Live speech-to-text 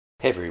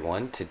Hey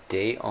everyone,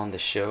 today on the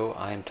show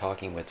I am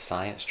talking with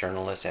science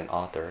journalist and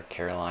author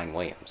Caroline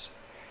Williams.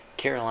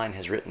 Caroline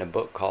has written a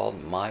book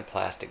called My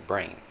Plastic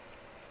Brain.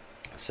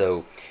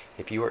 So,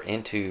 if you are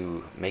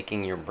into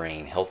making your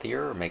brain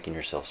healthier or making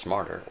yourself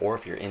smarter, or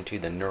if you're into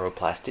the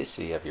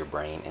neuroplasticity of your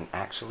brain and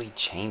actually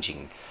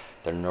changing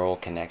the neural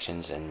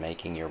connections and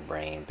making your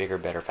brain bigger,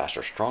 better,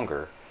 faster,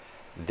 stronger,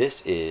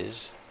 this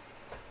is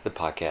the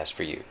podcast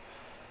for you.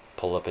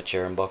 Pull up a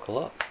chair and buckle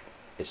up.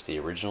 It's the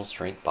Original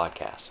Strength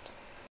Podcast.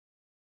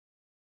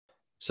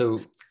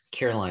 So,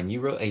 Caroline, you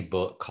wrote a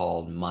book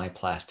called My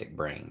Plastic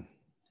Brain.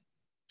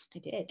 I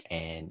did.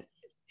 And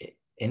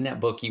in that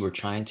book, you were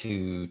trying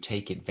to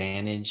take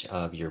advantage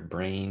of your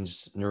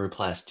brain's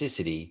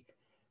neuroplasticity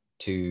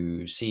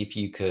to see if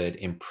you could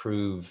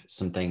improve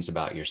some things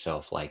about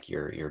yourself, like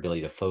your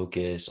ability to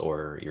focus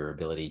or your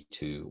ability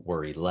to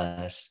worry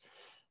less.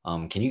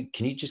 Can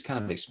you just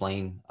kind of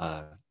explain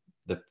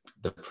the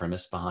the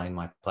premise behind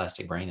My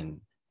Plastic Brain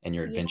and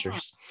your Yeah,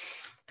 adventures?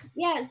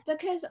 yeah,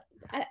 because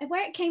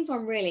where it came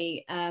from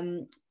really.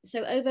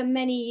 So over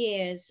many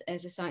years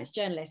as a science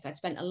journalist, I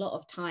spent a lot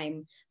of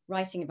time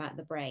writing about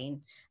the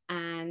brain,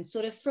 and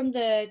sort of from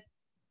the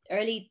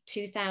early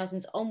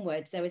 2000s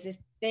onwards, there was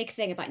this big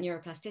thing about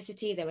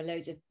neuroplasticity. There were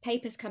loads of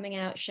papers coming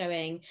out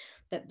showing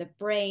that the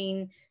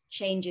brain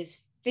changes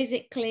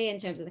physically in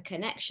terms of the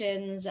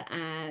connections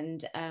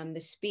and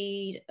the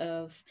speed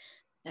of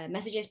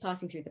messages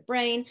passing through the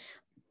brain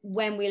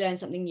when we learn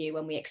something new,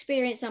 when we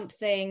experience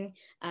something,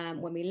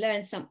 when we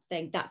learn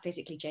something, that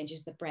physically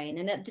changes the brain.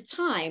 And at the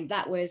time,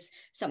 that was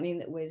something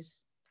that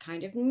was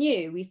kind of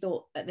new. We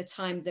thought at the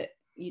time that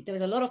there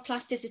was a lot of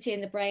plasticity in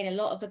the brain, a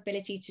lot of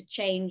ability to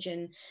change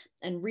and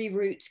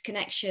reroute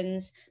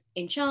connections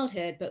in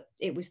childhood, but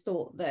it was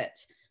thought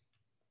that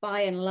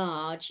by and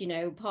large,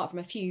 apart from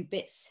a few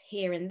bits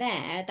here and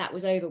there, that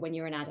was over when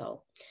you're an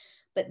adult.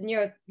 But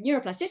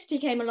neuroplasticity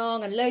came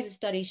along, and loads of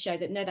studies show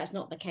that no, that's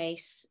not the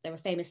case. There were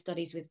famous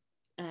studies with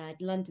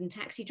London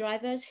taxi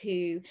drivers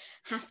who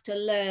have to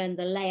learn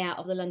the layout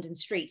of the London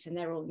streets, and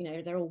they're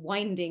all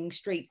winding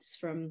streets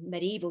from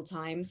medieval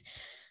times,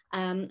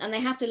 and they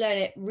have to learn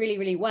it really,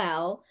 really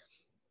well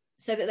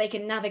so that they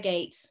can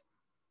navigate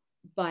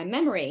by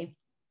memory.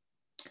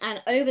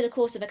 And over the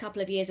course of a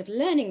couple of years of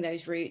learning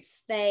those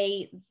routes,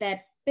 their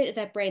bit of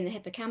their brain, the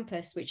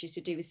hippocampus, which is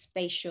to do with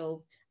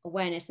spatial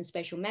awareness and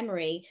spatial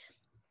memory,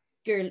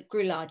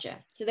 grew larger.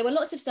 So there were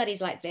lots of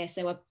studies like this.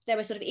 There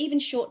were sort of even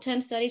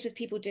short-term studies with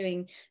people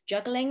doing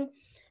juggling,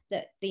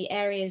 that the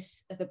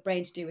areas of the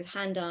brain to do with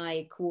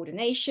hand-eye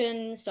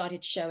coordination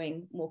started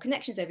showing more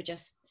connections over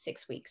just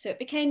 6 weeks. So it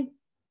became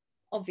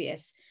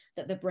obvious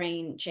that the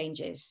brain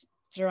changes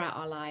throughout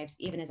our lives,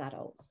 even as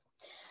adults.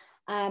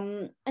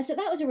 And so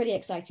that was a really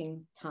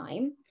exciting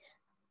time.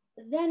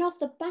 Then off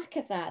the back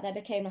of that, there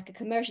became like a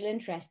commercial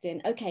interest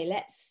in, okay,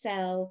 let's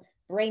sell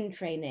brain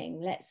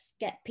training. Let's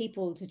get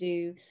people to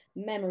do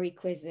memory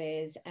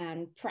quizzes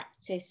and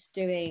practice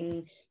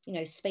doing,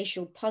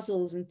 spatial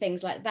puzzles and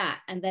things like that.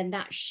 And then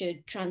that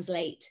should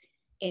translate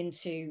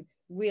into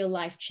real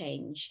life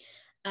change.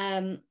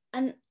 And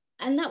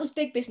that was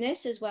big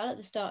business as well at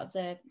the start of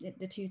the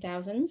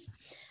 2000s.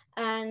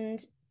 And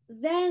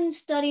then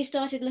studies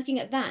started looking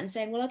at that and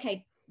saying, well,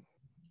 okay,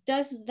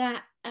 does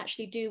that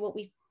actually do what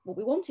we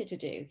wanted to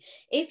do?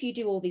 If you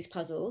do all these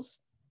puzzles,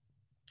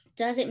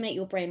 does it make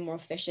your brain more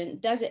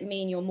efficient? Does it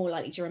mean you're more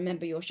likely to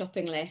remember your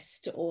shopping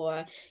list,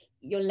 or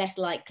your brain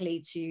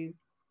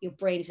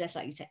is less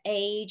likely to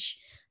age?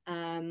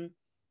 And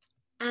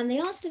the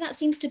answer to that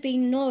seems to be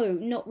no,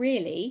 not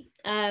really.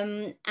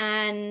 And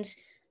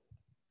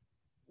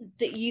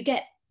that you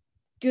get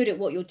good at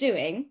what you're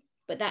doing,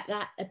 but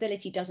that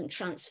ability doesn't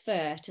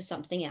transfer to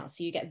something else.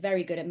 So you get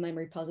very good at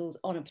memory puzzles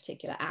on a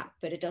particular app,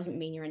 but it doesn't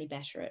mean you're any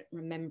better at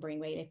remembering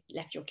where you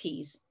left your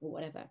keys or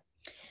whatever.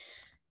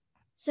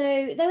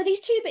 So there were these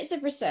two bits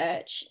of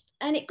research,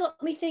 and it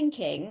got me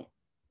thinking,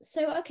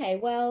 so, okay,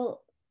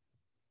 well,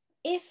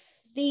 if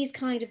these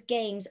kind of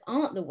games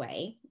aren't the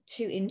way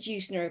to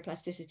induce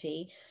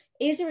neuroplasticity,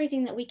 is there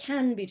anything that we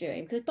can be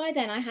doing? Because by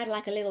then I had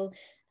like a little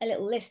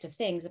list of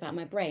things about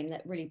my brain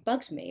that really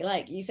bugged me.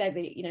 Like you said,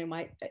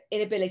 my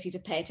inability to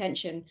pay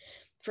attention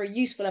for a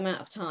useful amount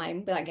of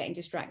time without getting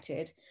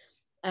distracted.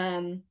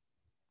 Um,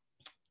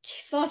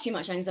 Far too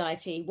much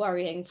anxiety,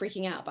 worrying,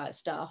 freaking out about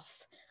stuff.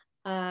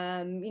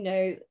 Um, you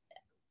know,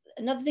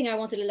 Another thing I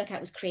wanted to look at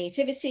was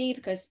creativity,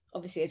 because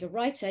obviously as a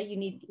writer, you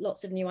need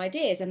lots of new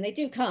ideas, and they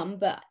do come,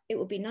 but it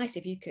would be nice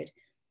if you could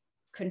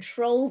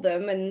control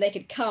them and they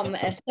could come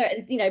a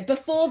certain,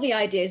 before the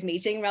ideas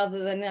meeting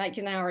rather than like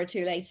an hour or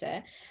two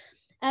later.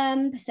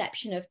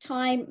 Perception of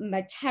time,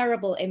 my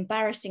terrible,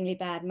 embarrassingly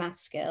bad math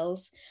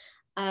skills.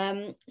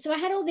 So I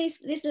had all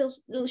this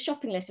little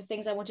shopping list of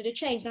things I wanted to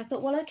change, and I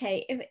thought, well,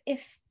 okay,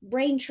 if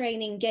brain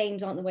training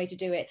games aren't the way to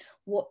do it,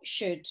 what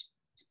should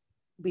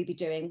we be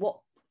doing? What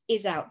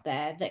is out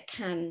there that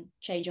can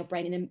change your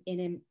brain in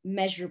a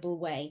measurable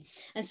way?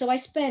 And so I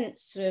spent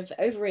sort of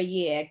over a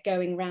year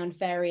going around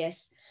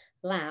various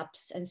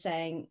labs and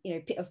saying,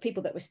 of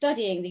people that were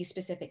studying these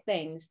specific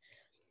things,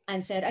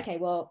 and said, okay,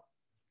 well,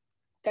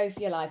 go for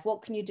your life.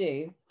 What can you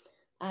do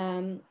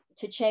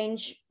to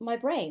change my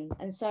brain?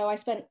 And so I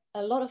spent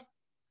a lot of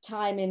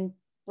time in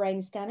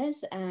brain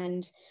scanners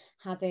and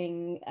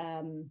having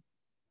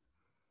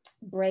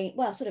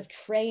sort of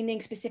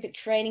specific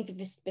training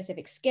for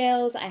specific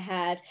skills. I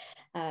had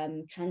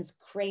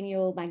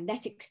transcranial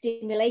magnetic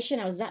stimulation.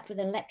 I was zapped with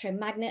an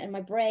electromagnet in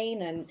my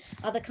brain and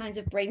other kinds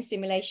of brain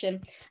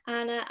stimulation.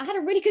 And I had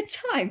a really good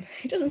time.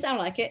 It doesn't sound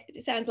like it.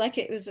 It sounds like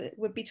it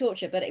would be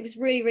torture, but it was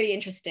really, really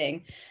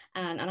interesting.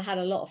 And I had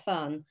a lot of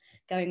fun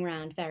going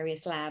around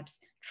various labs,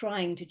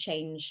 trying to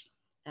change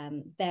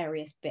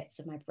various bits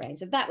of my brain.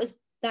 So that was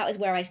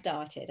where I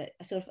started.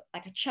 I sort of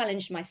like I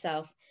challenged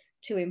myself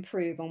to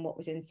improve on what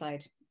was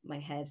inside my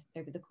head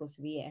over the course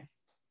of a year.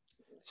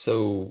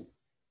 So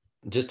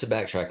just to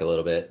backtrack a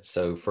little bit,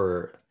 so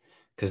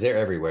because they're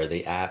everywhere,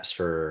 the apps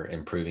for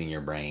improving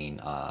your brain,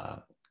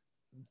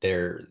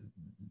 they're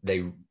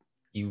they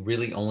you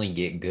really only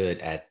get good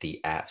at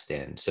the apps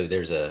then. So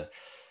there's a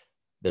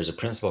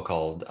principle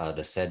called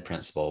the SAID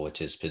principle,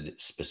 which is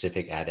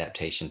specific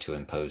adaptation to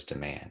imposed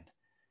demand.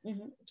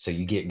 Mm-hmm. So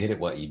you get good at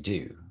what you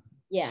do.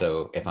 Yeah.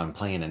 So if I'm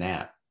playing an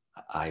app,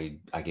 I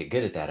get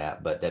good at that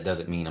app, but that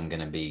doesn't mean I'm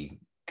going to be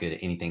good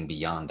at anything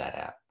beyond that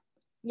app.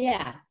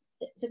 Yeah.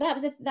 So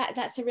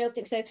that's a real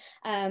thing. So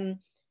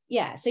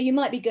yeah, so you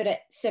might be good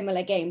at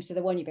similar games to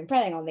the one you've been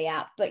playing on the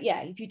app, but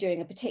yeah, if you're doing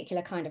a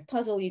particular kind of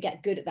puzzle, you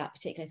get good at that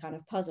particular kind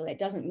of puzzle. It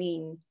doesn't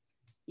mean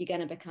you're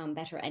going to become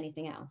better at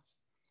anything else.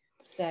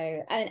 So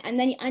and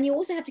then you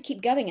also have to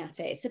keep going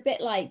at it. It's a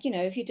bit like, you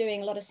know, if you're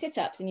doing a lot of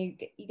sit-ups and you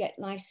get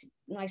nice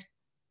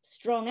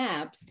strong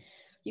abs,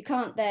 you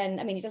can't then,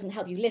 I mean, it doesn't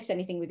help you lift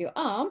anything with your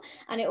arm,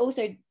 and it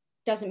also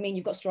doesn't mean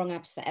you've got strong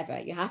abs forever.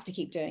 You have to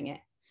keep doing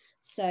it.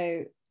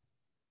 So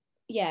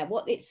yeah,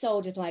 what it's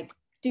sold of like,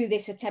 do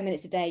this for 10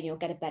 minutes a day and you'll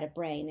get a better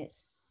brain.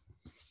 It's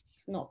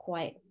not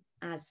quite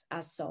as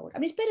sold. I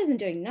mean, it's better than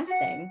doing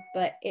nothing,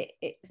 but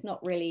it's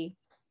not really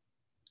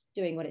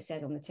doing what it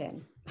says on the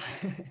tin.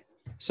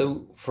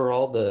 So for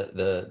all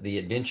the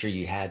adventure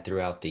you had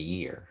throughout the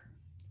year,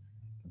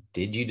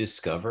 did you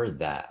discover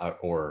that,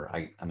 or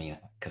I mean,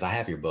 because I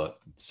have your book,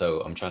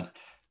 so I'm trying.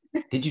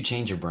 Did you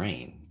change your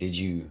brain?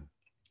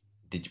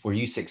 Were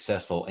you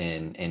successful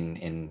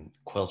in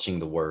quelching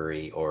the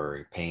worry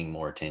or paying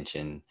more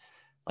attention?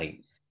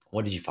 Like,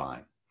 what did you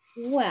find?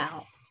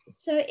 Well,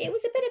 so it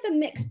was a bit of a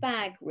mixed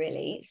bag,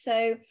 really.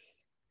 So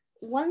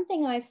one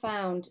thing I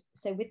found,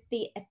 so with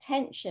the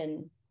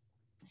attention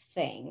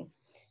thing,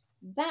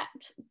 that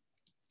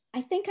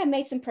I think I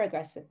made some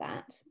progress with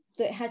that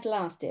has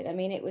lasted. I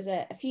mean, it was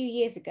a few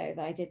years ago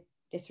that I did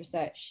this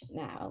research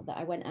now, that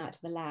I went out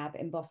to the lab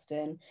in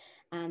Boston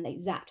and they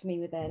zapped me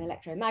with an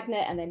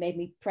electromagnet and they made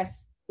me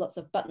press lots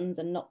of buttons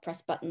and not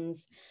press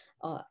buttons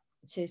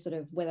to sort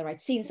of whether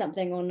I'd seen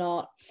something or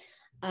not.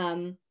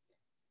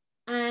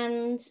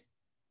 And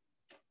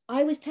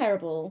I was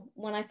terrible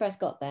when I first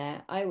got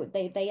there.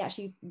 They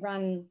actually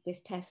ran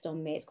this test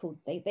on me. It's called,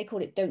 they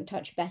call it Don't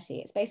Touch Betty.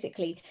 It's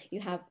basically you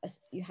have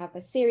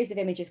a series of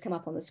images come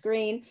up on the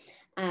screen,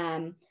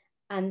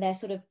 and they're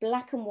sort of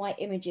black and white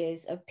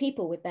images of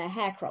people with their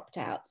hair cropped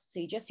out. So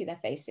you just see their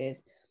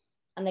faces,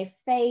 and they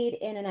fade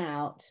in and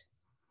out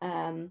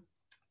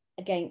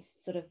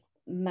against sort of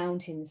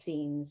mountain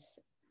scenes.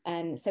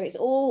 And so it's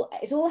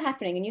all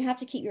happening, and you have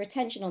to keep your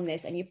attention on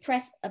this, and you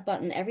press a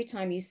button every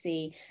time you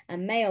see a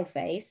male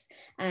face,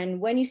 and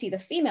when you see the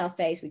female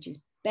face, which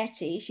is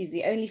Betty, she's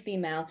the only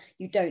female,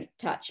 you don't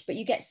touch, but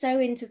you get so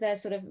into the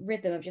sort of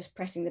rhythm of just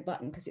pressing the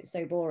button because it's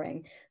so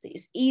boring that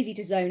it's easy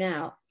to zone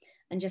out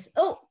and just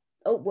oh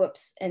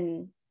whoops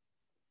and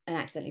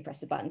accidentally press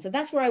the button. So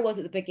that's where I was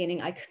at the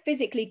beginning. I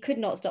physically could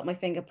not stop my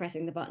finger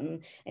pressing the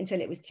button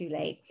until it was too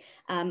late.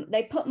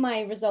 They put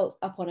my results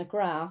up on a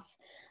graph.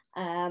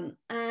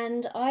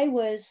 And I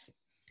was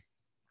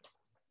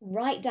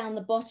right down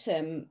the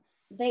bottom.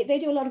 They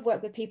do a lot of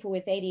work with people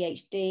with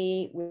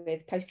ADHD,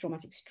 with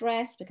post-traumatic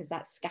stress, because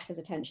that scatters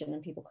attention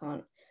and people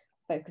can't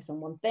focus on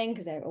one thing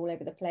because they're all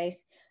over the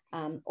place.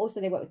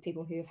 Also, they work with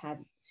people who have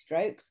had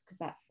strokes, because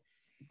that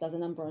does a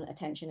number on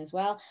attention as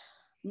well.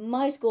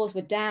 My scores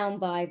were down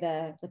by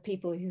the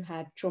people who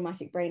had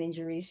traumatic brain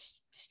injuries,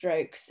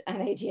 strokes, and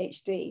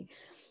ADHD.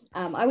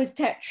 I was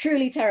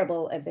truly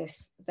terrible at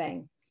this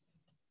thing.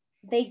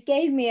 They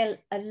gave me a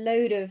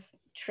load of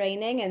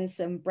training and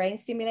some brain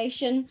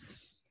stimulation.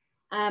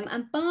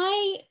 And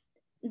by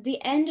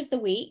the end of the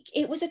week,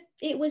 it was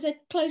a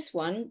close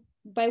one.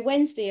 By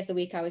Wednesday of the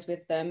week I was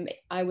with them,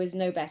 I was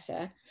no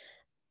better.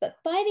 But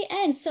by the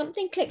end,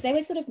 something clicked. They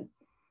were sort of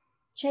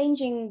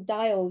changing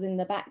dials in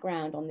the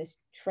background on this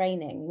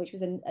training, which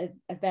was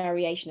a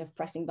variation of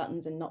pressing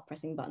buttons and not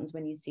pressing buttons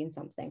when you'd seen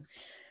something.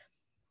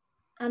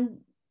 And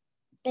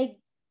they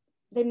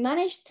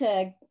managed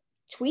to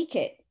tweak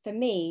it for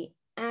me,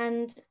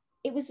 and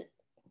it was,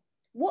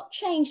 what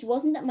changed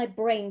wasn't that my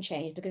brain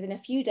changed, because in a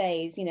few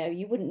days, you know,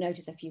 you wouldn't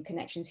notice a few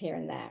connections here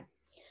and there.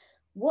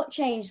 What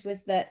changed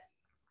was that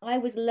I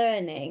was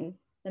learning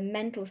the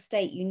mental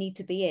state you need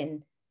to be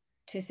in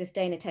to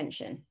sustain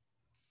attention.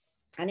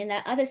 And in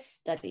their other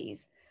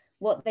studies,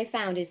 what they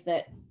found is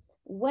that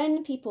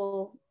when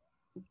people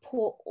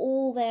pour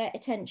all their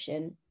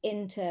attention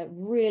into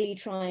really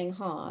trying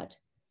hard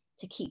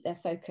to keep their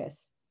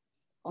focus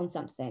on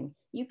something,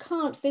 you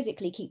can't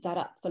physically keep that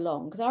up for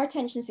long, because our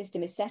attention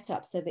system is set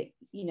up so that,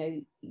 you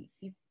know,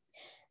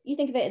 you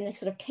think of it in this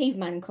sort of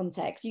caveman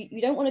context.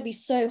 You don't want to be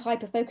so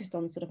hyper focused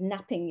on sort of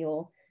napping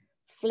your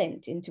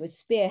flint into a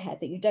spearhead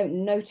that you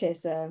don't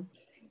notice a,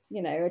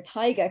 you know, a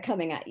tiger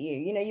coming at you.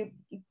 You know,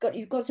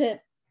 you've got to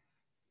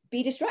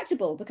be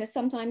distractible, because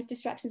sometimes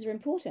distractions are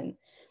important.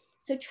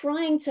 So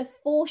trying to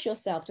force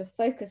yourself to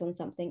focus on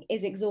something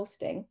is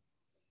exhausting,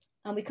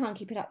 and we can't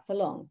keep it up for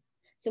long.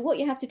 So what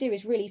you have to do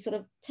is really sort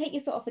of take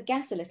your foot off the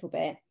gas a little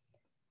bit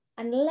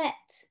and let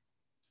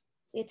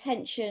the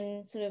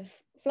attention sort of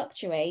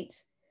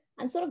fluctuate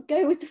and sort of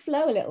go with the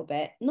flow a little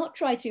bit, not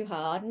try too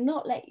hard,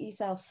 not let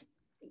yourself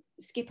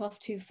skip off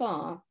too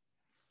far,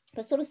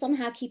 but sort of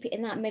somehow keep it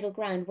in that middle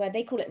ground where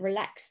they call it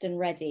relaxed and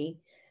ready.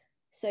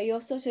 So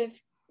you're sort of,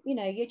 you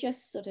know, you're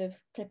just sort of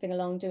clipping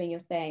along, doing your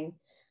thing.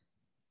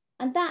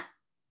 And that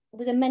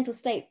was a mental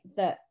state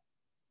that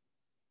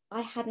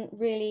I hadn't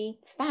really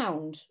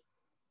found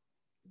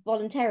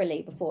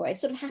voluntarily before. It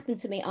sort of happened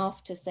to me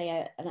after,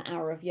 say, an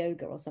hour of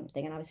yoga or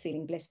something, and I was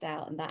feeling blissed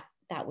out, and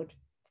that would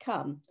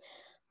come.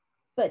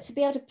 But to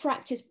be able to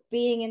practice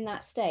being in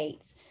that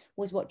state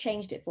was what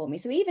changed it for me.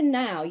 So even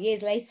now,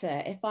 years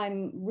later, if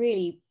I'm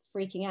really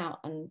freaking out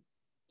and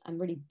I'm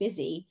really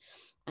busy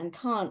and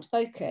can't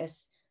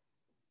focus,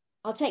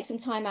 I'll take some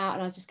time out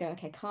and I'll just go,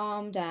 okay,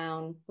 calm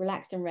down,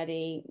 relaxed and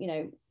ready, you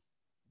know,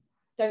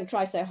 don't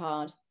try so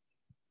hard.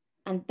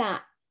 And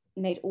that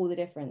made all the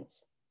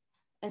difference.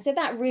 And so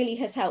that really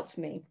has helped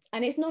me.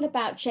 And it's not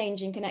about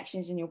changing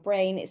connections in your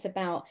brain. It's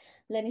about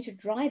learning to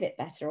drive it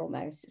better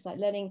almost. It's like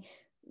learning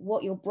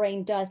what your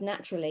brain does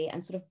naturally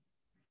and sort of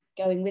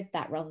going with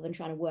that rather than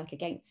trying to work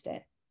against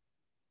it.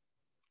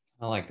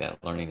 I like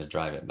that, learning to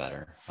drive it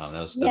better. That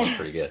was Yeah.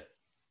 pretty good.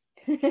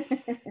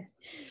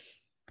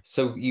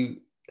 So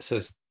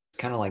it's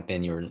kind of like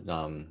then you're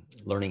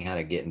learning how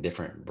to get in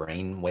different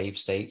brain wave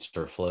states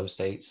or flow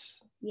states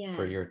for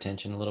Yeah. your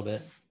attention a little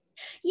bit.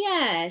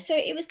 Yeah. So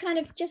it was kind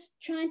of just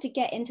trying to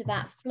get into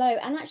that flow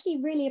and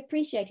actually really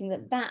appreciating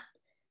that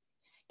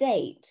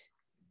state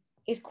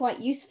is quite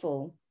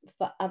useful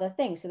for other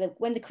things. So that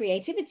when the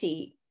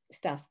creativity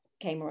stuff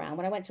came around,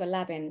 when I went to a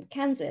lab in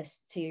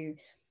Kansas to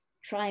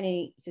try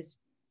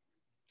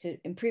to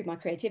improve my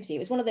creativity, it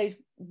was one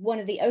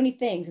of the only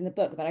things in the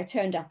book that I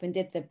turned up and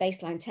did the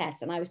baseline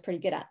tests, and I was pretty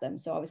good at them.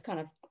 So I was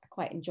kind of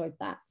quite enjoyed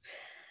that.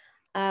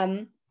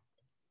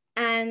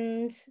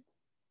 And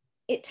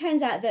it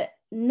turns out that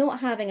not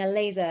having a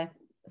laser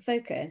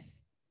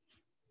focus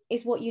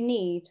is what you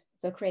need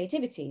for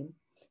creativity.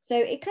 So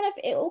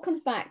it all comes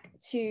back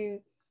to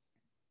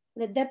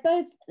that they're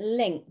both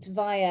linked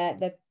via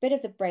the bit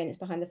of the brain that's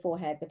behind the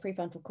forehead, the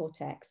prefrontal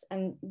cortex.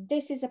 And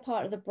this is a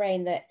part of the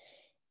brain that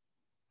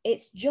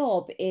its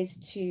job is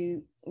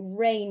to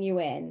rein you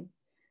in.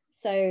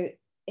 So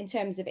in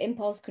terms of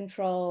impulse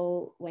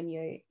control, when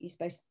you're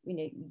supposed to, you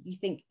know, you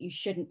think you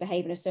shouldn't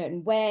behave in a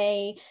certain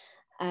way,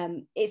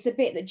 it's the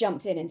bit that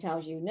jumps in and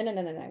tells you, no,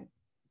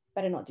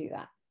 better not do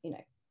that. You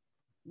know,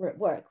 we're at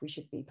work, we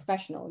should be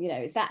professional. You know,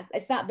 it's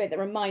that bit that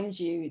reminds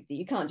you that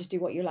you can't just do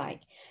what you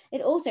like.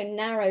 It also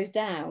narrows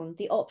down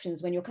the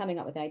options when you're coming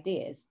up with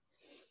ideas.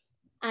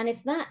 And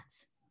if that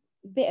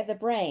bit of the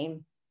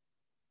brain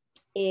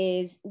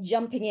is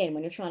jumping in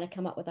when you're trying to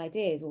come up with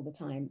ideas all the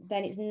time,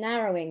 then it's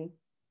narrowing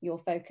your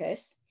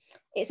focus.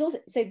 It's also,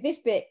 so this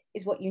bit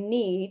is what you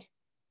need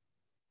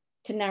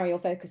to narrow your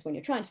focus when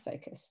you're trying to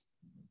focus.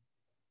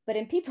 But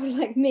in people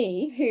like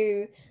me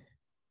who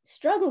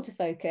struggle to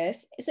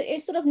focus, so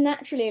it's sort of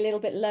naturally a little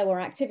bit lower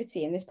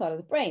activity in this part of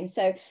the brain.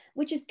 So,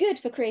 which is good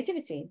for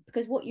creativity,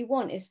 because what you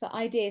want is for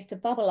ideas to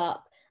bubble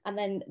up and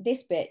then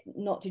this bit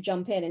not to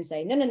jump in and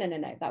say, no,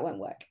 that won't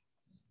work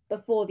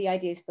before the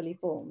idea is fully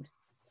formed.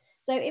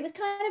 So it was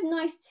kind of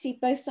nice to see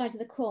both sides of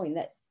the coin,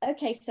 that,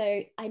 okay,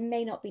 so I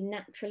may not be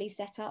naturally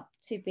set up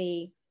to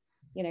be,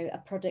 you know, a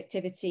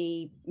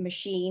productivity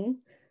machine,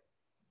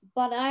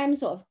 but I am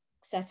sort of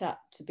set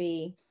up to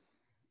be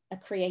a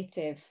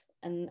creative,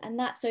 and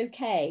that's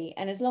okay.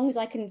 And as long as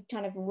I can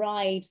kind of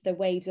ride the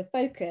waves of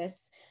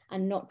focus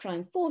and not try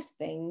and force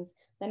things,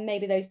 then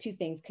maybe those two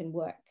things can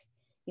work.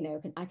 You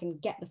know, I can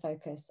get the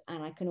focus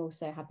and I can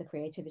also have the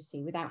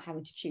creativity without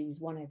having to choose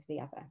one over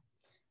the other.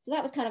 So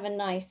that was kind of a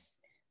nice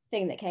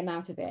thing that came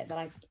out of it,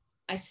 that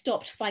I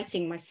stopped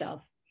fighting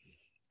myself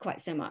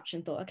quite so much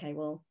and thought, okay,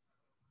 well,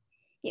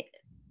 yeah,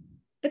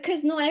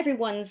 because not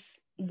everyone's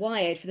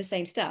wired for the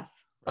same stuff.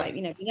 Right.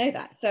 You know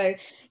that. So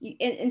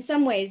in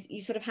some ways,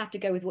 you sort of have to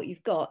go with what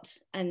you've got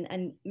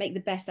and make the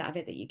best out of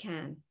it that you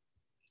can.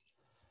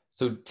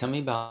 So tell me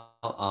about,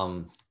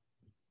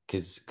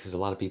 because a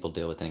lot of people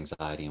deal with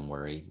anxiety and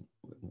worry.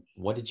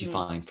 What did you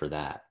find for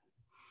that?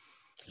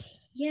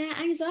 Yeah,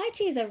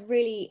 anxiety is a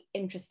really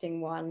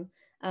interesting one.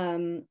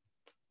 And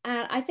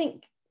I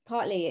think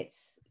partly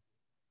it's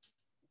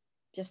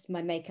just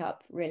my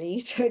makeup,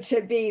 really,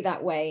 to be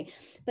that way.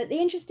 But the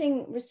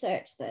interesting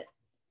research that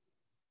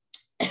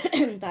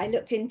that I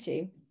looked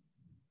into.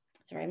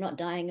 Sorry, I'm not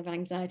dying of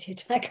anxiety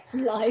attack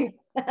live.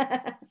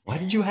 Why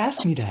did you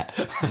ask me that?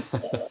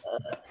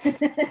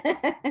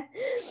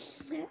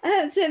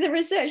 So the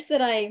research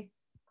that I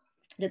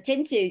looked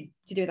into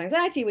to do with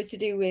anxiety was to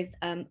do with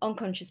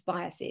unconscious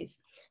biases.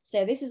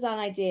 So this is an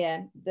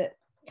idea that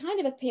kind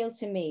of appealed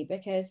to me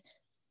because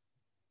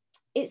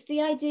it's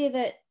the idea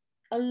that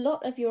a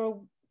lot of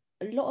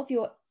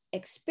your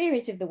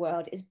experience of the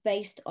world is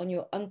based on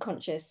your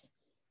unconscious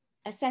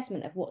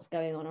assessment of what's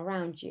going on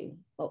around you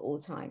at all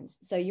times.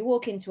 So you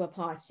walk into a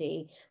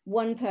party,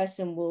 one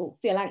person will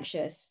feel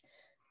anxious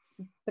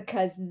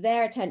because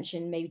their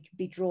attention may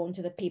be drawn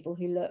to the people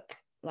who look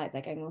like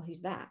they're going, well,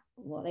 who's that?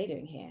 What are they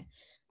doing here?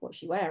 What's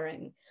she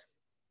wearing?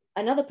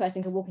 Another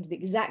person can walk into the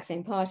exact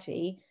same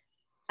party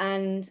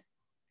and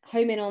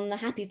home in on the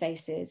happy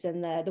faces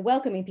and the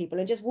welcoming people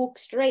and just walk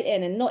straight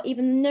in and not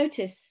even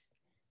notice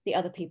the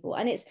other people.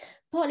 And it's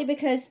partly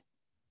because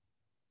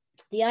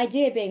the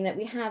idea being that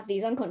we have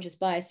these unconscious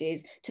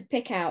biases to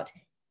pick out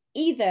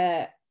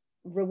either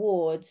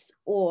rewards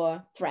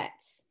or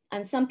threats.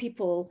 And some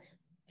people,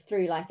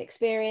 through life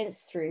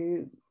experience,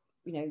 through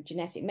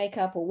genetic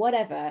makeup or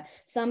whatever,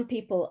 some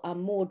people are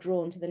more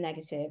drawn to the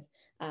negative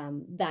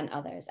than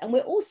others. And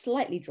we're all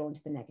slightly drawn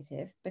to the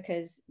negative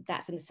because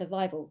that's a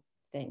survival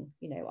thing.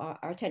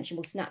 Our attention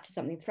will snap to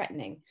something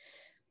threatening.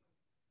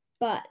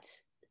 But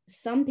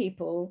some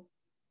people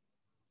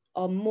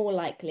are more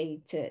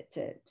likely to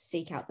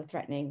seek out the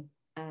threatening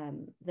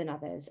than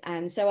others.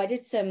 And so I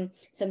did some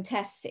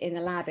tests in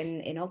the lab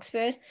in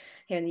Oxford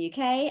here in the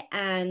UK,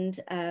 and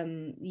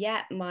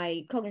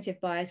my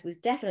cognitive bias was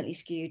definitely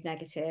skewed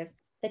negative.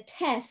 The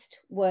test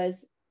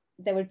was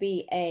there would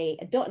be a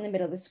dot in the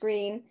middle of the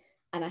screen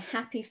and a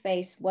happy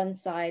face one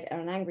side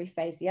and an angry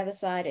face the other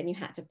side, and you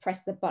had to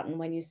press the button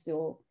when you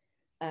saw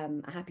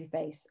a happy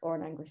face or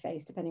an angry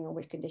face, depending on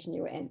which condition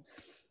you were in.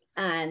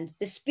 And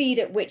the speed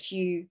at which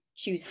you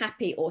choose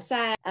happy or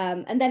sad.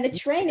 And then the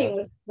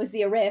training was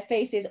the array of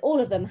faces, all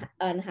of them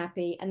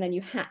unhappy. And then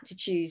you had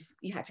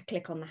to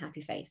click on the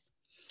happy face.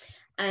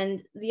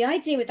 And the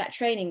idea with that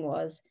training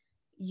was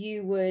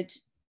you would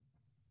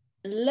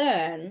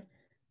learn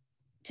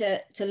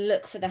to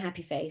look for the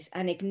happy face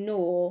and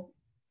ignore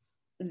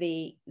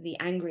the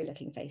angry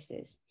looking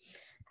faces.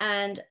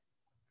 And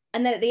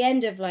then at the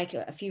end of like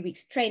a few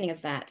weeks training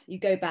of that, you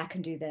go back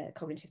and do the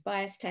cognitive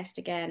bias test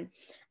again.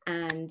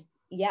 And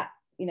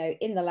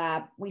in the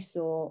lab, we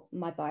saw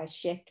my bias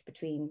shift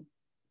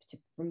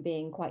from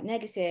being quite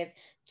negative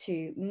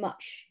to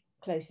much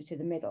closer to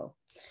the middle.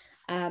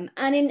 And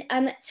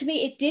to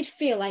me, it did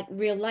feel like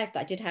real life,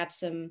 that I did have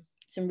some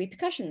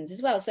repercussions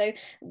as well. So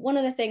one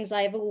of the things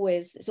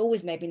it's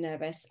always made me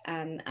nervous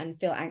and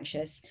feel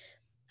anxious,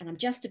 and I'm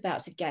just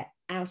about to get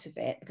out of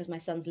it because my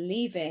son's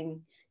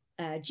leaving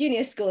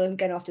junior school and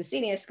going off to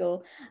senior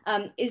school,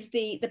 is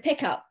the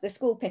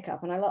school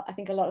pickup. And I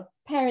think a lot of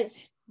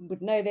parents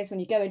would know this. When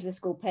you go into the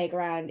school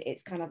playground,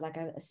 it's kind of like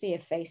a sea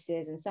of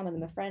faces, and some of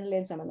them are friendly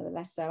and some of them are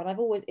less so. And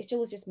it's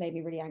always just made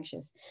me really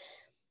anxious.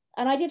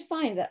 And I did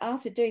find that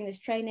after doing this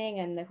training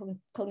and the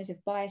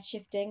cognitive bias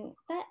shifting,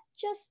 that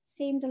just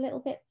seemed a little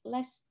bit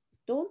less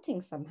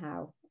daunting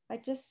somehow. And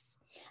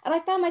I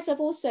found myself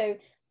also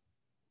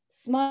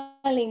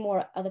smiling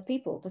more at other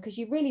people, because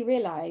you really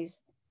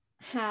realize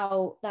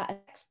how that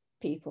affects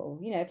people.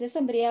 If there's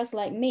somebody else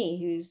like me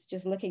who's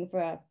just looking for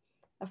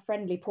a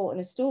friendly port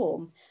in a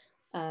storm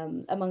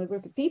among a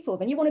group of people,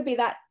 then you want to be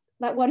that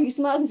one who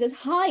smiles and says,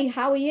 hi,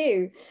 how are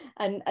you?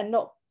 And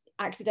not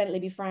accidentally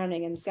be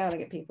frowning and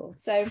scowling at people.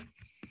 So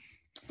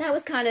that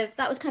was kind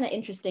of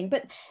interesting.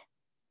 But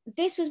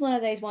this was one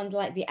of those ones,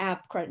 like the ab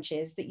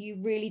crunches, that you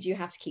really do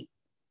have to keep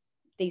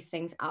these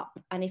things up.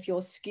 And if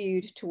you're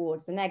skewed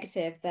towards the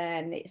negative,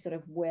 then it sort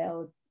of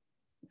will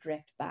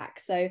drift back.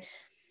 So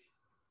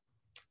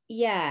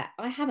yeah,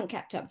 I haven't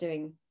kept up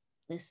doing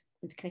this,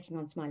 clicking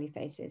on smiley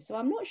faces. So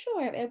I'm not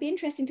sure. It'll be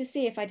interesting to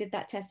see if I did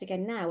that test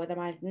again now, whether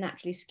I've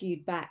naturally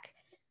skewed back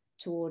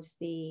towards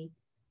the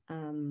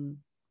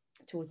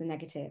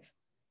negative.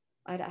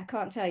 I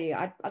can't tell you.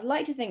 I'd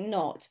like to think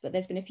not, but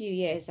there's been a few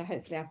years, so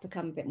hopefully I've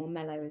become a bit more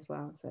mellow as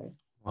well. So.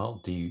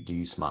 Well, do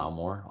you smile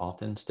more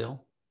often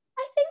still?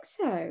 I think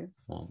so.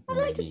 Well, I'd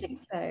like to think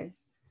so.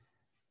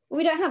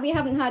 We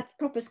haven't had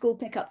proper school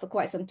pickup for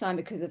quite some time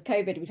because of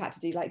COVID. We've had to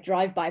do like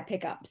drive-by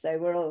pickup. So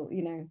we're all,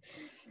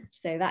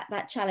 so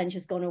that challenge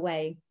has gone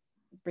away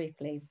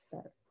briefly.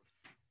 But.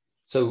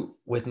 So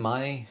with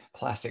My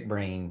Plastic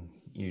Brain,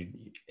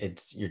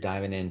 you're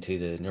diving into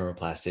the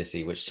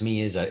neuroplasticity, which to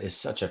me is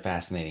such a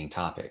fascinating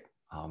topic.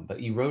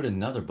 But you wrote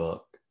another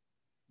book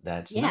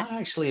that's not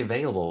actually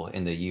available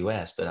in the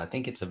US, but I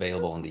think it's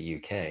available in the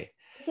UK.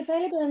 It's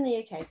available in the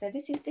UK. So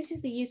this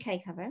is the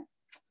UK cover.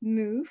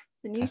 Move,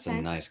 the new. That's a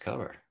nice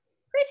cover.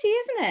 Pretty,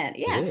 isn't it?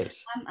 Yeah. It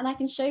is. And I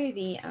can show you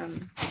the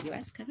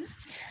US cover.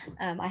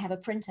 I have a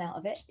printout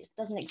of it. It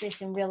doesn't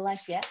exist in real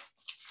life yet.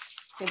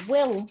 It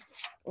will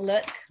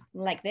look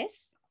like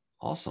this.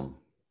 Awesome.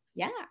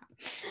 Yeah.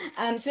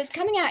 So it's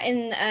coming out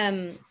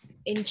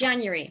in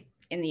January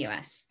in the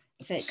US.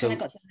 So it kind of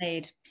got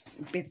delayed.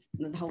 with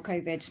the whole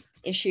COVID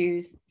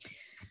issues.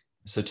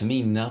 So to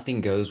me,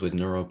 nothing goes with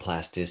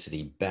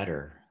neuroplasticity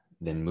better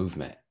than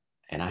movement.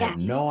 And I Yeah. have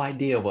no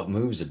idea what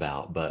move's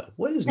about, but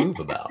what is move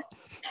about?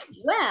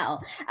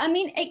 Well, I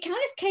mean, it kind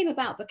of came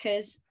about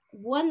because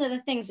one of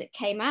the things that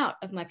came out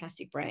of my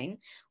plastic brain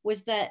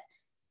was that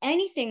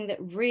anything that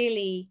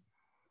really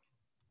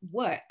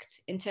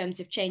worked in terms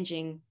of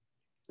changing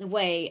the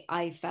way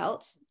I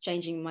felt,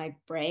 changing my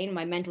brain,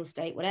 my mental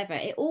state, whatever,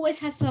 it always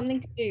has something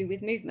to do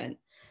with movement.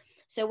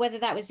 So whether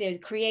that was,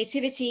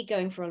 creativity,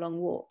 going for a long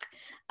walk,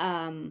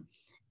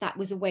 that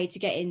was a way to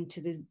get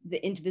into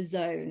the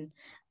zone.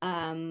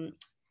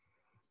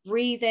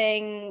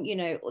 Breathing,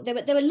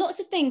 there were lots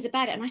of things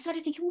about it, and I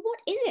started thinking, well, what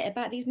is it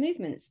about these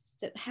movements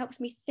that helps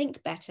me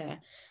think better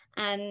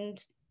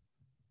and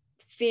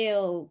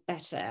feel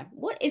better?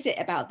 What is it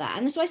about that?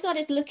 And so I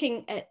started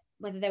looking at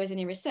whether there was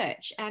any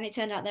research, and it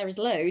turned out there was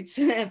loads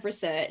of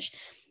research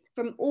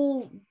from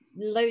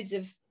loads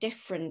of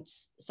different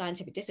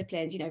scientific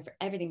disciplines, for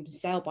everything from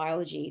cell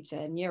biology to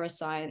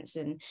neuroscience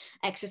and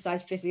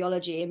exercise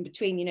physiology. In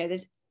between,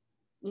 there's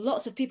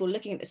lots of people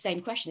looking at the same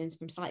questions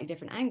from slightly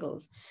different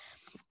angles.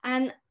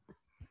 And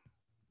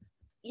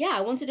yeah,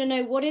 I wanted to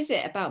know, what is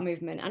it about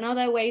movement, and are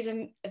there ways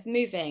of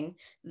moving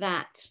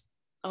that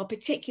are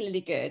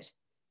particularly good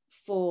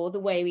for the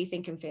way we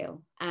think and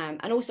feel?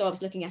 And also I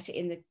was looking at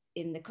it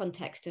in the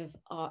context of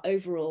our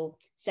overall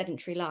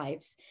sedentary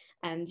lives,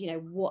 and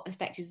what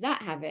effect is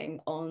that having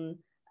on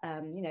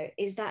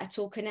is that at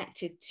all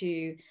connected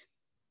to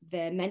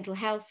the mental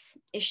health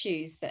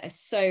issues that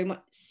are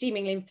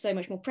seemingly so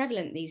much more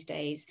prevalent these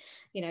days?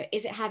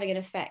 Is it having an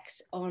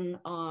effect on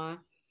our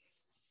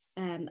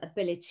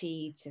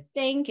ability to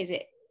think? Is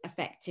it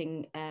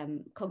affecting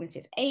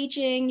cognitive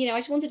aging? I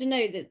just wanted to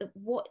know that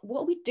what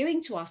are we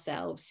doing to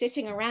ourselves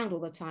sitting around all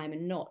the time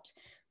and not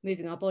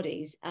moving our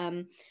bodies?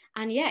 And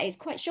yeah, it's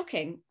quite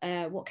shocking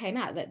what came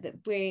out, that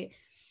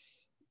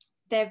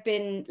there have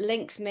been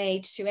links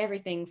made to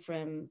everything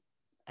from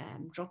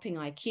dropping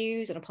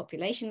IQs on a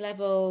population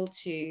level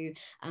to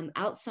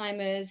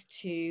Alzheimer's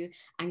to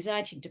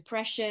anxiety and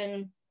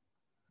depression.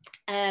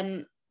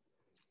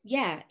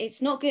 Yeah,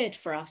 it's not good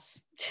for us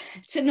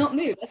to not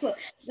move.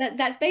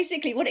 That's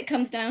basically what it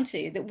comes down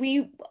to, that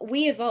we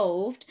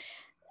evolved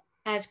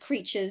as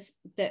creatures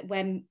that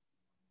when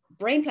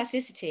brain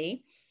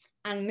plasticity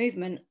and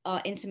movement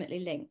are intimately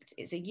linked.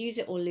 It's a use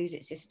it or lose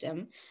it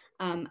system.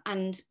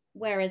 And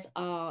whereas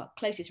our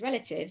closest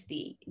relatives,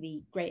 the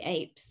great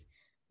apes,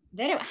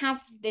 they don't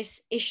have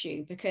this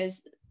issue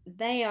because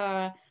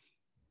their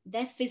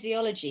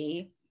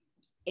physiology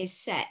is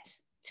set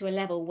to a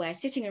level where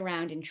sitting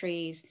around in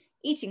trees,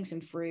 eating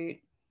some fruit,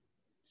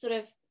 sort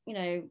of,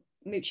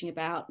 mooching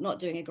about, not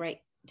doing a great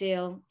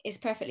deal, is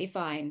perfectly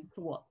fine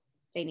for what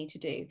they need to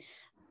do.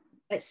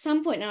 At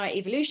some point in our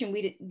evolution,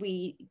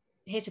 we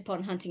hit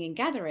upon hunting and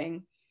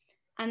gathering.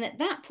 And at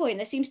that point,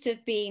 there seems to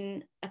have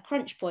been a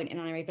crunch point in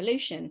our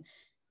evolution,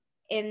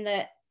 in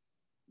that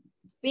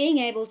being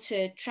able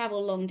to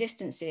travel long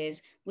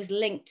distances was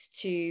linked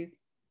to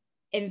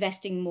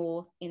investing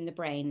more in the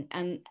brain,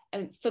 and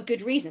for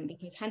good reason,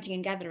 because hunting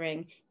and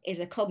gathering is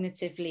a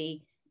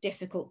cognitively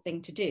difficult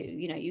thing to do.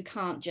 You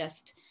can't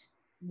just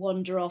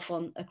wander off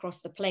across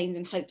the plains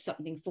and hope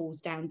something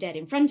falls down dead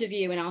in front of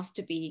you and ask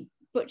to be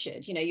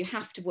butchered. You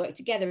have to work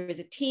together as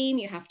a team,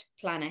 you have to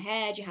plan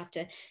ahead, you have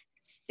to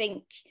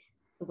think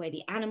the way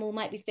the animal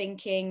might be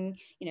thinking.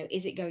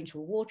 Is it going to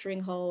a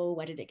watering hole?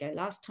 Where did it go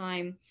last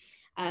time?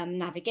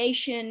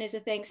 Navigation is a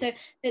thing. So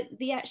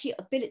the actual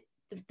ability,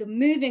 the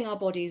moving our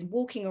bodies,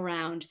 walking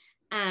around,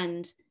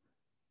 and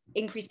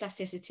increased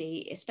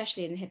plasticity,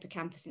 especially in the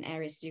hippocampus and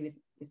areas to do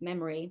with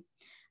memory,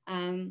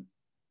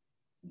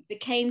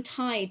 became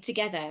tied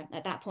together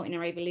at that point in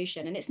our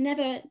evolution, and it's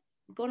never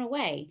gone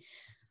away.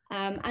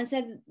 And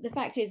so the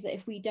fact is that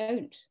if we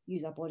don't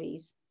use our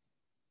bodies,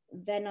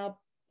 then our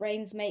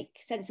brains make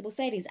sensible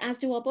savings, as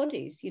do our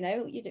bodies.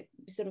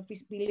 Sort of,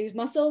 we lose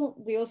muscle,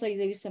 we also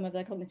lose some of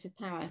the cognitive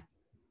power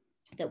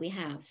that we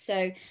have.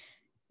 So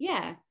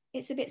yeah,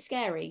 it's a bit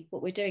scary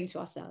what we're doing to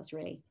ourselves,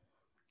 really.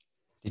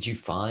 Did you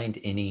find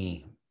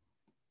any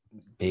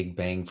big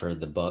bang for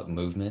the buck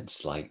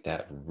movements like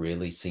that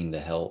really seem to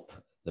help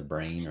the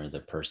brain or the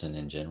person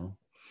in general?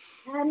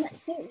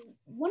 So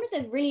one of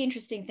the really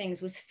interesting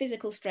things was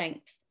physical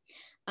strength.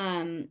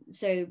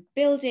 So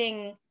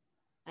building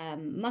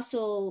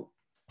muscle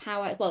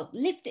power, well,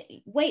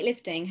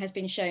 weightlifting has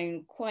been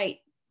shown quite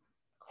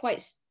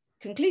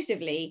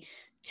conclusively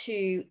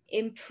to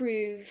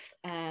improve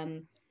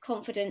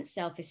confidence,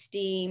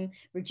 self-esteem,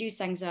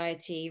 reduce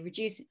anxiety,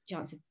 reduce the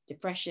chance of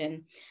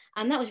depression.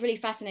 And that was really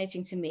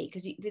fascinating to me,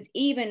 because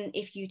even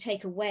if you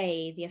take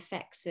away the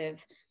effects of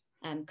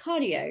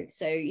cardio,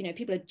 so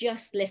people are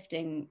just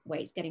lifting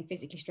weights, getting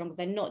physically strong,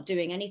 they're not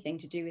doing anything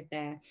to do with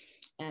their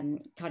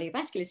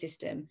cardiovascular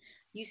system,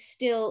 you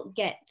still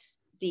get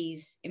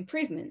these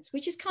improvements,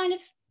 which is kind of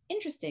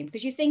interesting,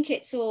 because you think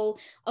it's all,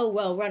 oh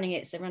well, running,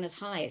 it's the runner's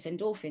high, it's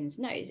endorphins.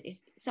 No,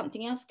 it's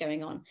something else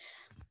going on.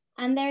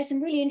 And there are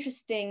some really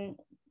interesting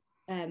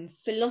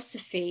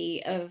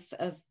philosophy of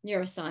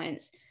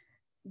neuroscience,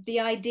 the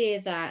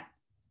idea that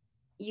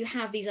you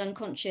have these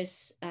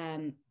unconscious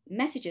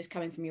messages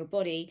coming from your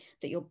body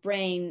that your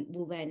brain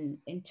will then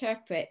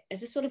interpret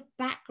as a sort of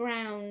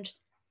background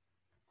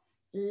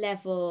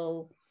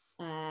level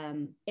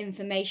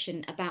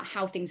information about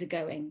how things are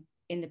going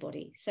in the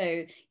body.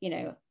 So, you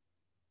know,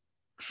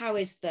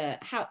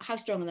 how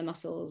strong are the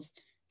muscles?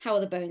 How are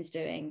the bones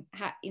doing?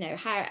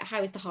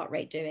 How is the heart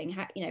rate doing?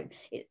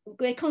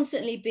 We're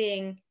constantly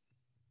being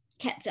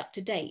kept up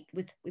to date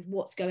with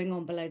what's going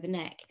on below the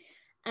neck.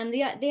 And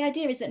the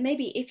idea is that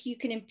maybe if you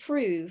can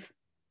improve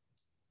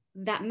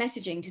that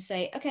messaging to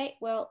say, okay,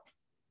 well,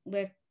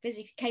 we're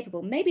physically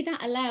capable, maybe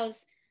that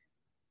allows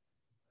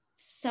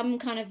some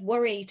kind of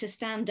worry to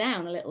stand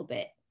down a little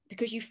bit,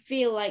 because you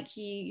feel like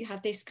you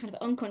have this kind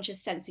of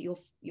unconscious sense that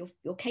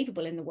you're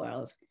capable in the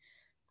world,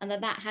 and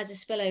that has a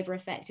spillover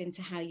effect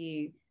into how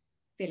you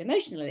feel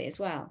emotionally as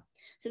well.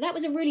 So that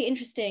was a really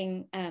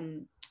interesting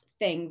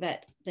thing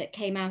that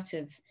came out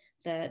of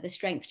the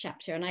strength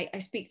chapter. And I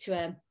speak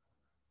to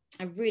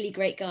a really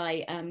great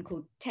guy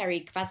called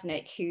Terry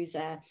Kvasnik, who's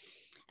a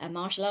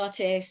martial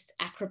artist,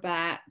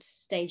 acrobat,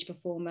 stage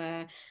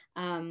performer,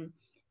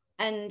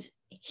 and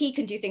he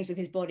can do things with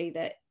his body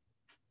that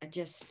are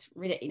just,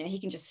 you know, he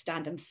can just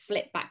stand and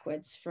flip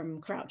backwards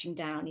from crouching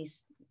down.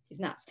 He's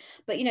nuts.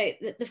 But you know,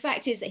 the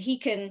fact is that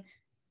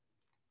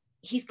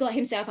he's got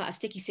himself out of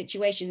sticky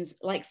situations,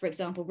 like for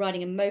example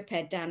riding a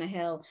moped down a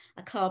hill,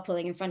 a car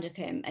pulling in front of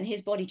him, and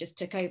his body just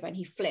took over and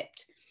he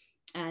flipped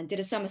and did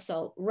a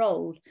somersault,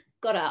 rolled,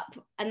 got up,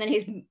 and then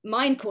his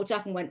mind caught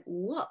up and went,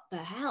 what the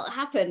hell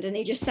happened? And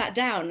he just sat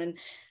down. And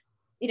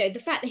you know, the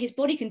fact that his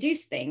body can do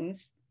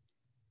things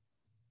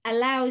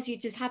allows you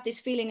to have this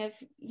feeling of,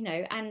 you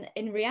know, and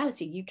in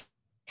reality you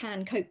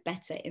can cope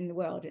better in the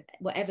world,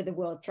 whatever the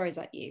world throws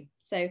at you.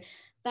 So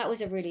that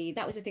was a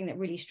thing that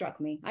really struck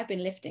me. I've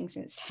been lifting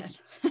since then.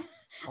 I've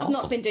Awesome.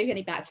 not been doing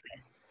any backflips.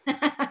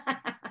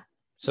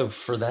 So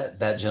for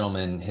that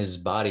gentleman, his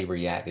body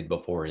reacted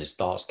before his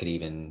thoughts could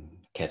even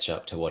catch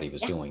up to what he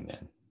was doing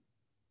then.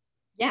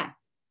 Yeah.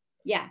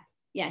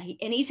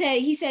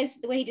 He says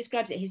the way he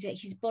describes it,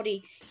 his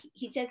body,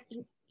 he said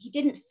he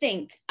didn't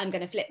think, I'm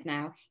going to flip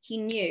now. He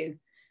knew.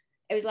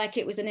 It was like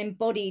it was an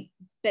embodied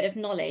bit of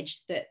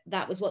knowledge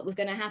that was what was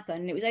going to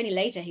happen. And it was only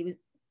later he was,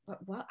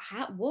 what?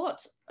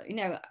 You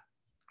know,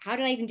 how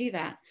did I even do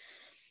that?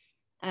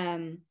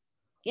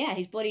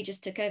 His body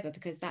just took over,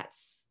 because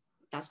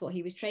that's what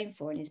he was trained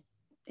for, and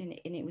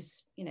it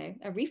was, you know,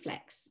 a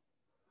reflex.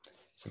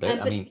 So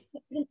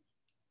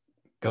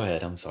go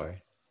ahead. I'm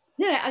sorry.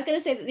 No, I was going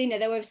to say that, you know,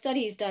 there were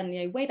studies done,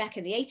 you know, way back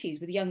in the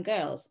 80s with young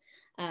girls,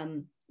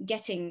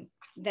 getting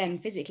them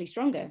physically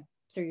stronger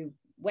through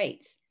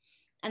weights.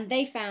 And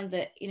they found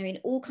that, you know, in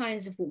all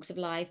kinds of walks of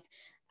life,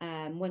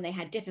 when they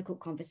had difficult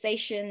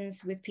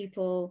conversations with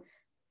people,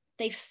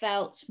 they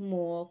felt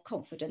more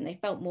confident, they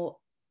felt more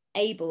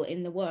able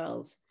in the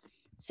world.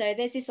 So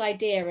there's this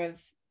idea of,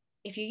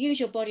 if you use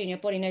your body and your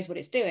body knows what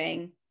it's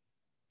doing,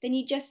 then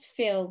you just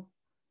feel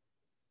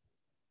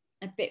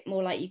a bit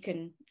more like you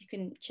can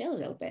chill a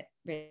little bit,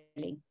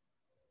 really,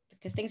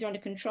 because things are under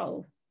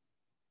control.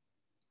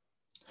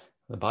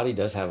 The body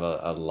does have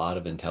a lot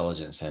of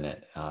intelligence in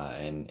it,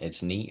 and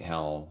it's neat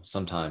how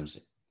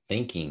sometimes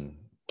thinking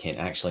can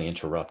actually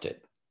interrupt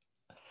it.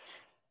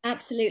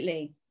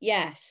 Absolutely.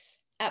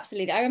 Yes,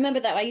 absolutely. I remember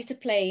that I used to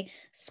play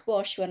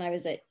squash when I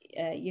was at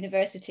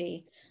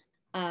university.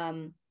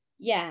 And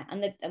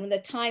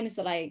the times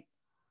that I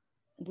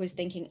was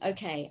thinking,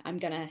 okay, I'm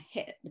going to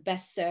hit the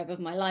best serve of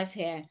my life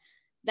here,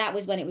 that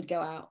was when it would go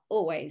out,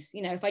 always.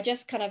 You know, if I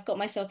just kind of got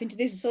myself into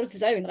this sort of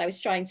zone that I was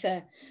trying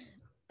to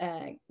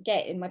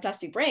get in my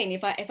plastic brain,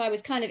 if I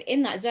was kind of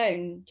in that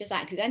zone just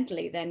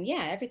accidentally, then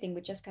yeah, everything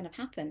would just kind of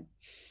happen.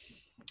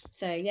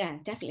 So yeah,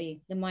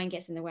 definitely the mind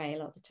gets in the way a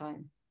lot of the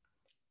time.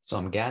 So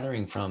I'm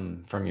gathering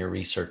from your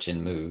research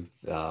in Move,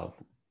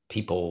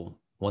 people,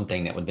 one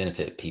thing that would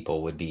benefit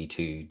people would be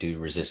to do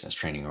resistance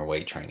training or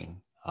weight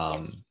training.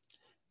 Yes.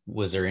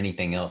 Was there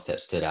anything else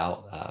that stood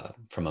out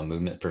from a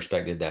movement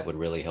perspective that would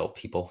really help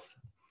people?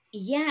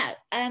 Yeah,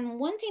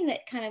 one thing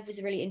that kind of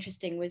was really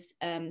interesting was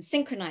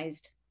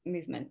synchronized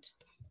movement.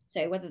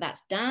 So whether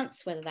that's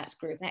dance, whether that's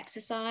group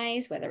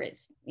exercise, whether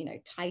it's, you know,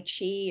 Tai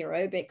Chi,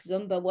 aerobics,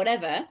 Zumba,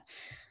 whatever,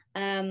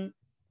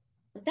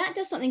 that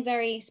does something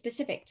very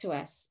specific to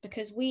us,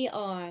 because we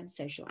are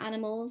social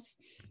animals.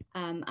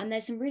 And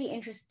there's some really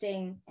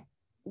interesting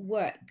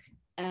work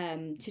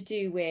to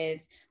do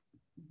with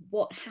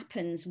what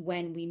happens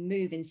when we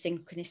move in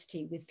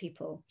synchronicity with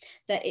people,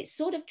 that it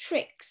sort of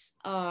tricks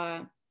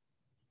our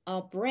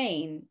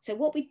brain. So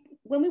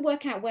when we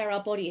work out where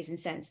our body is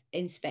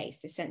in space,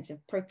 the sense of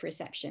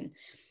proprioception,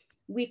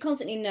 we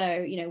constantly know,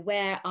 you know,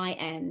 where I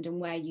end and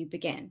where you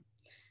begin.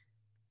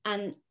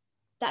 And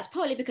that's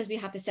partly because we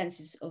have the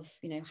senses of,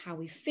 you know, how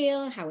we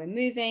feel, how we're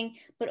moving,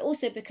 but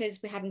also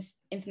because we're having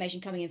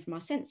information coming in from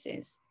our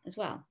senses as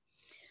well.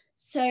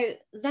 So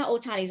that all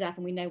tallies up,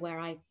 and we know where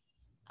I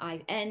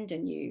end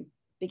and you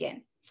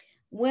begin.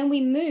 when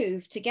we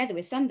move together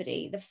with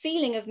somebody, the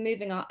feeling of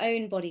moving our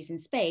own bodies in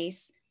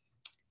space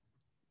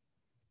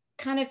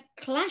kind of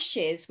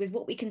clashes with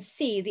what we can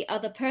see the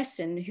other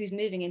person who's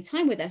moving in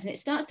time with us, and it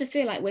starts to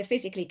feel like we're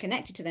physically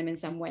connected to them in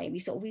some way.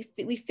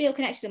 We feel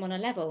connected to them on a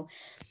level,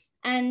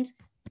 and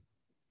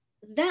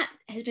that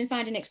has been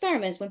found in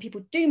experiments. When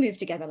people do move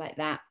together like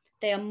that,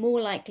 they are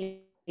more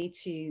likely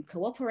to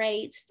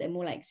cooperate, they're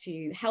more likely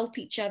to help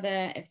each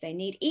other if they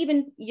need.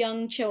 Even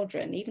young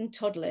children, even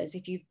toddlers,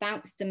 if you've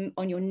bounced them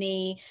on your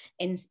knee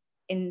in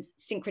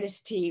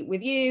synchronicity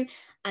with you,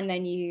 and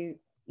then you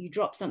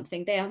drop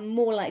something, they are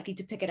more likely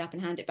to pick it up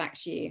and hand it back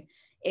to you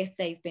if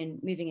they've been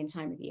moving in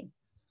time with you.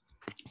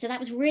 So that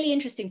was really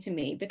interesting to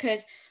me,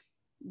 because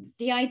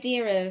the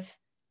idea of,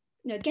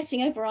 you know,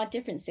 getting over our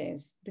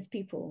differences with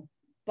people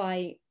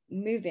by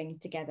moving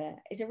together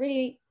is a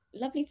really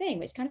lovely thing,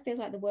 which kind of feels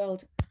like the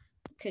world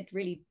could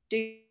really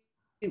do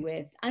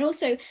with. And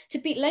also to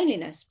beat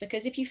loneliness,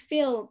 because if you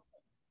feel,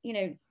 you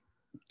know,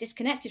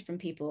 disconnected from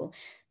people,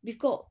 we've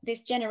got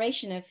this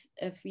generation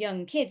of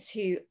young kids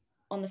who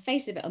on the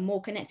face of it are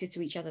more connected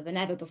to each other than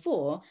ever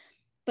before,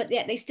 but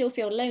yet they still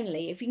feel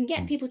lonely. If we can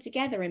get people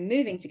together and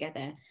moving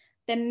together,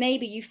 then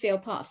maybe you feel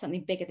part of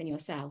something bigger than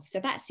yourself. So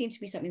that seemed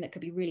to be something that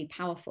could be really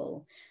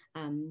powerful,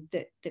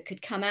 that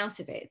could come out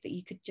of it, that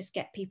you could just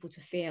get people to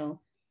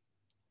feel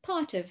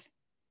part of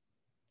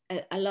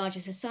a larger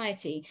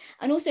society.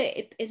 And also,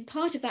 as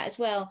part of that as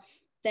well,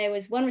 there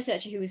was one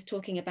researcher who was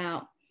talking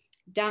about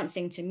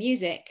dancing to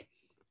music,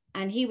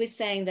 and he was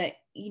saying that,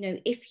 you know,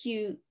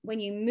 when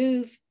you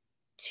move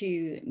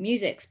to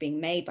music's being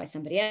made by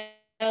somebody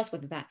else,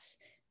 whether that's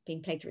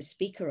being played through a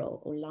speaker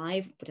or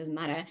live, it doesn't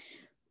matter,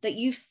 that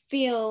you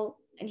feel,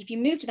 and if you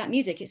move to that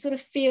music, it sort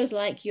of feels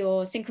like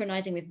you're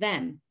synchronizing with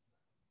them.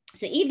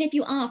 So even if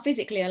you are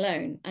physically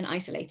alone and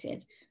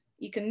isolated,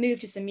 you can move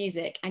to some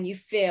music and you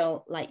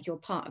feel like you're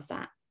part of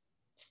that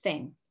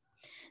thing.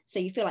 So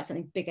you feel like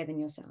something bigger than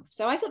yourself.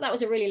 So I thought that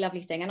was a really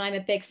lovely thing. And I'm a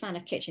big fan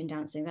of kitchen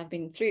dancing. I've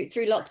been through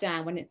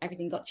lockdown, when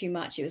everything got too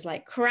much, it was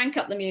like, crank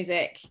up the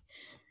music,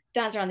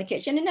 dance around the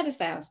kitchen. It never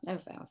fails, never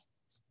fails.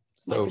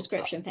 It's my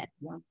prescription for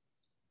everyone.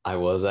 I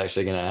was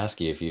actually going to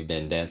ask you if you've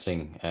been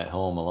dancing at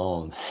home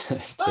alone.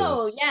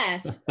 Oh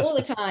yes, all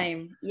the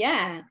time.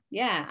 Yeah,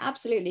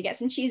 absolutely. Get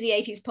some cheesy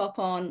 80s pop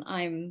on.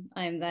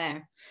 I'm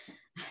there.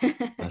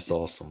 That's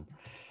awesome.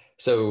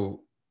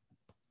 So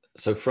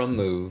from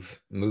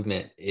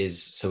movement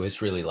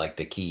it's really like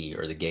the key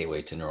or the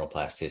gateway to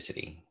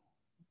neuroplasticity.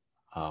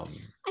 I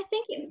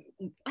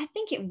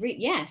think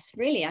yes,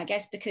 really, I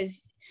guess,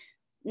 because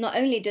not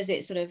only does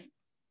it sort of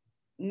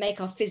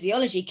make our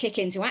physiology kick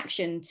into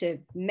action to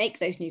make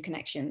those new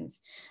connections,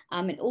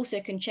 it also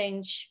can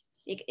change,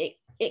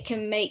 it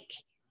can make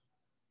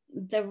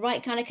the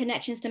right kind of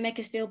connections to make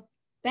us feel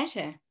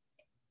better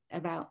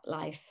about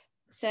life.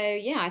 So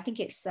yeah, I think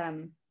it's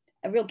a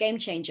real game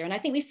changer, and I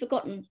think we've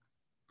forgotten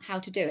how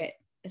to do it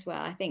as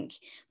well. I think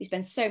we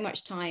spend so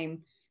much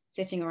time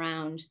sitting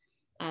around.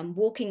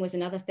 Walking was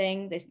another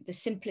thing, the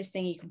simplest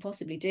thing you can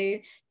possibly do,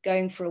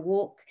 going for a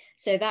walk.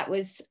 So that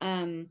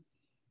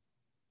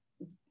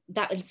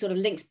sort of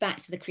links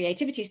back to the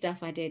creativity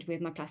stuff I did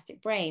with my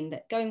plastic brain,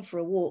 that going for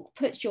a walk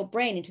puts your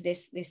brain into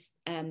this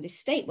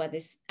state where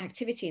this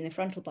activity in the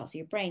frontal parts of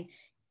your brain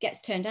gets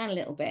turned down a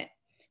little bit.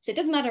 So it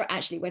doesn't matter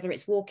actually whether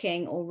it's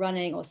walking or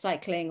running or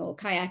cycling or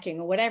kayaking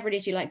or whatever it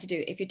is you like to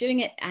do. If you're doing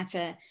it at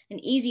an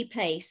easy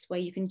place where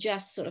you can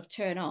just sort of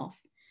turn off,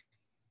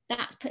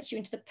 that puts you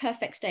into the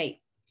perfect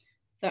state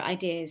for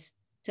ideas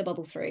to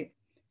bubble through.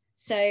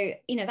 So,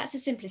 you know, that's the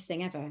simplest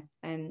thing ever.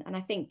 And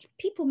I think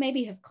people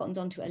maybe have cottoned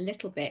onto it a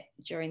little bit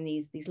during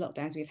these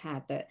lockdowns we've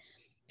had, that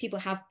people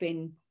have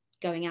been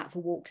going out for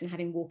walks and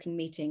having walking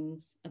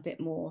meetings a bit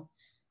more.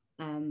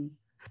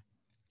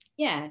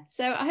 Yeah,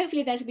 so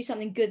hopefully there'll be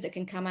something good that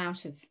can come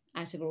out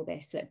of all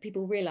this, that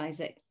people realize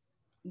that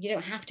you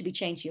don't have to be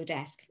chained to your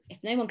desk. If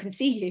no one can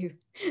see you,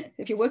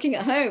 if you're working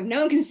at home,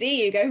 no one can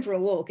see you going for a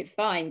walk, it's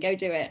fine, go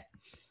do it.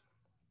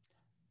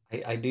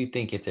 I do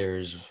think if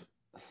there's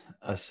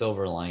a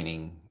silver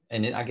lining,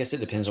 and I guess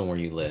it depends on where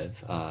you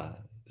live.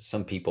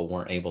 Some people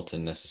weren't able to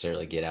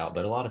necessarily get out,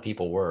 but a lot of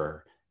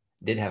people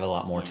did have a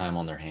lot more time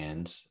on their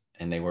hands,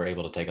 and they were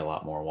able to take a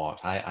lot more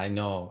walks. I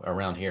know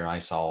around here I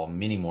saw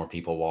many more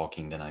people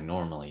walking than I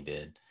normally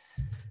did,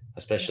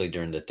 especially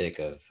during the thick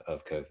of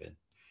COVID.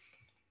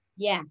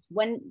 Yes,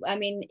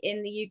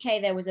 in the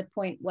UK there was a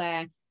point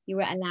where you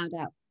were allowed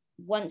out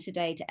once a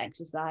day to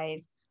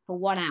exercise for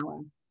 1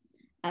 hour.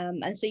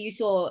 And so you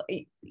saw,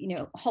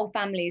 whole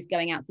families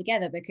going out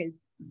together because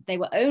they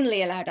were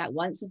only allowed out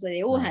once, and so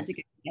they all had to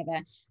go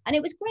together. And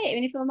it was great. I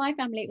mean, for my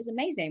family, it was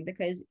amazing,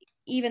 because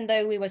even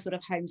though we were sort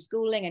of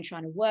homeschooling and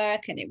trying to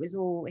work and it was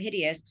all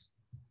hideous,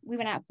 we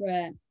went out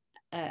for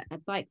a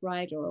bike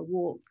ride or a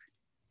walk.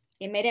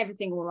 It made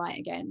everything all right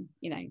again,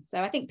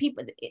 So I think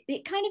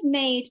it kind of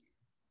made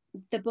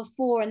the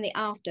before and the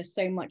after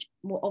so much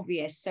more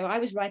obvious. So I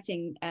was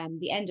writing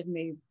the end of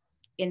Move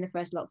in the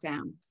first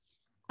lockdown.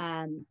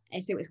 And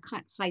so it was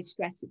quite a high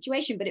stress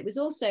situation, but it was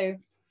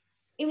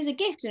a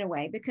gift in a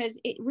way, because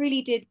it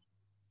really did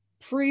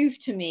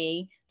proved to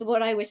me that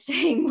what I was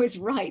saying was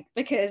right,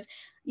 because,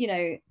 you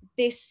know,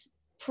 this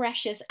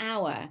precious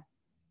hour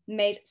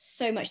made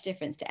so much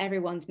difference to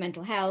everyone's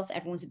mental health,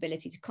 everyone's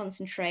ability to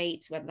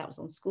concentrate, whether that was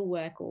on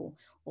schoolwork or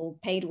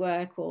paid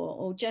work,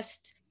 or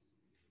just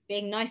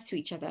being nice to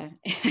each other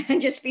and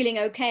just feeling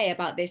okay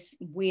about this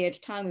weird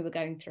time we were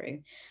going through.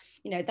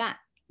 You know, that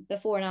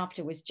before and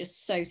after was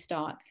just so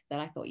stark that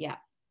I thought, yeah,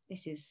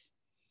 this is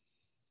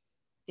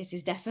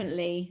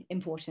definitely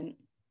important.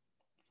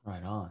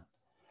 Right on.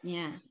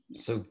 Yeah.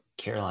 So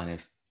Caroline,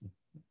 if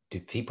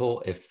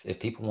people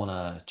want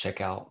to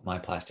check out My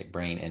Plastic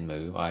Brain and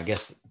Move, I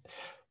guess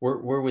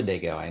where would they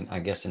go? I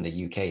guess in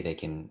the UK they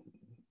can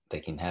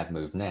have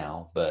Move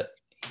now, but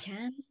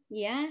Can.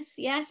 Yes.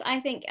 I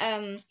think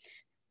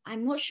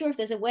I'm not sure if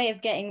there's a way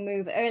of getting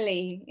Move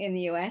early in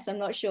the US. I'm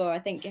not sure. I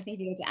think if you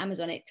go to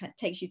Amazon, it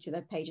takes you to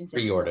the page and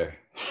says pre-order.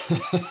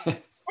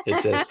 It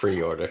says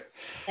pre-order.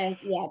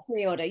 Yeah,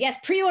 pre-order. Yes,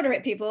 pre-order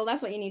it, people.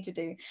 That's what you need to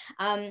do.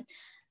 You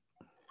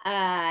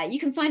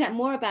can find out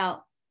more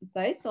about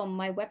both on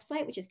my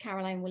website, which is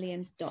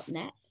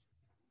carolinewilliams.net.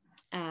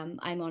 I'm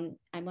on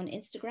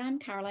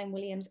Instagram,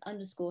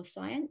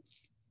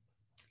 carolinewilliams_science.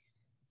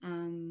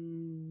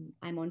 I'm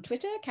on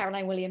Twitter,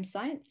 Caroline Williams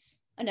Science.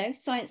 Oh no,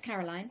 Science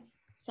Caroline.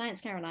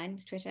 Science Caroline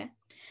is Twitter.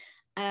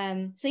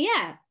 So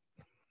yeah,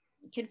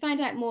 you can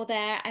find out more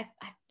there. I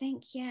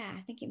think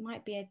it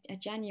might be a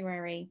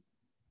January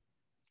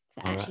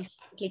for actually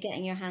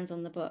getting your hands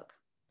on the book.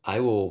 I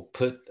will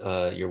put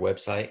your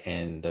website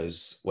and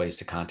those ways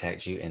to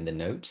contact you in the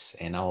notes,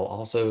 and I'll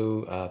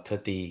also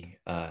put the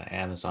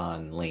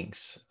Amazon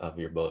links of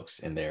your books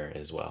in there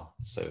as well,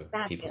 so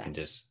people can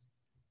just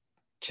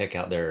check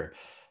out their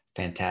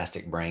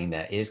fantastic brain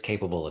that is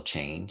capable of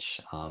change,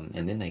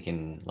 and then they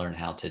can learn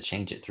how to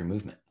change it through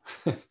movement.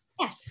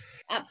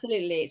 Yes,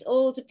 absolutely. It's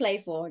all to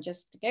play for.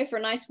 Just go for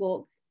a nice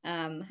walk,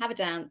 have a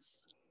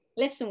dance,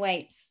 lift some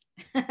weights.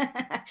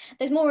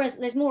 There's more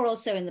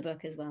also in the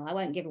book as well. I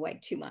won't give away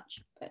too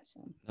much, but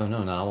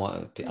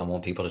no, I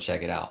want people to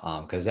check it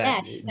out, because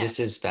this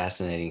is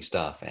fascinating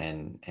stuff,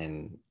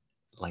 and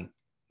like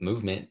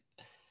movement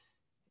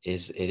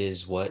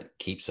is what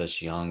keeps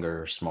us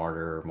younger,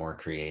 smarter, more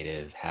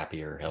creative,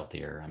 happier,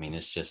 healthier. I mean,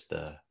 it's just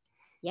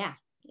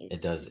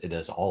it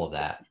does all of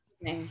that.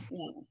 Yeah,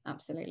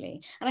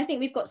 absolutely. And I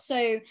think we've got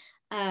so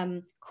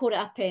caught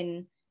up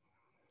in,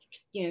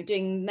 you know,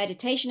 doing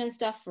meditation and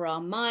stuff for our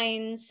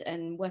minds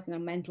and working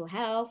on mental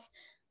health,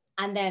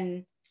 and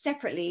then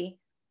separately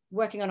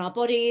working on our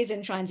bodies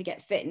and trying to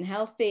get fit and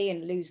healthy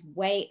and lose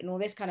weight and all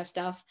this kind of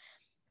stuff.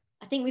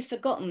 I think we've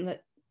forgotten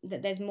that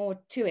there's more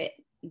to it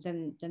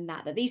than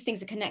that these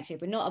things are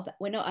connected. We're not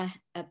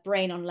a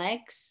brain on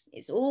legs.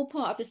 It's all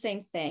part of the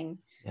same thing.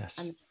 Yes.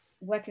 And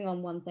working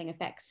on one thing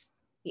affects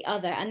the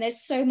other. And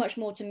there's so much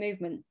more to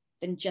movement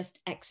than just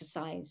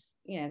exercise.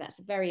 You know, that's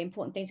a very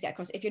important thing to get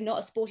across. If you're not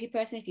a sporty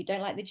person, if you don't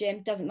like the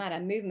gym, doesn't matter.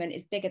 Movement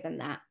is bigger than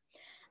that.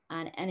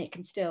 And it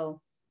can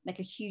still make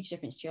a huge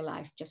difference to your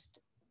life. Just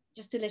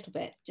a little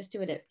bit, just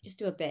do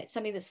a bit,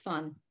 something that's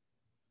fun.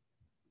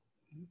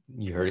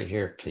 You heard it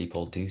here,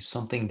 people. Do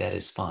something that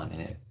is fun,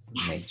 and it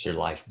makes your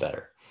life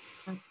better.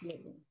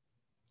 Absolutely.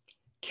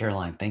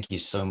 Caroline, thank you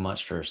so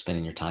much for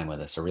spending your time with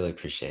us. I really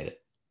appreciate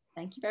it.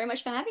 Thank you very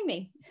much for having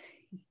me.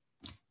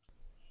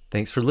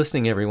 Thanks for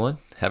listening, everyone.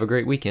 Have a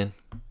great weekend.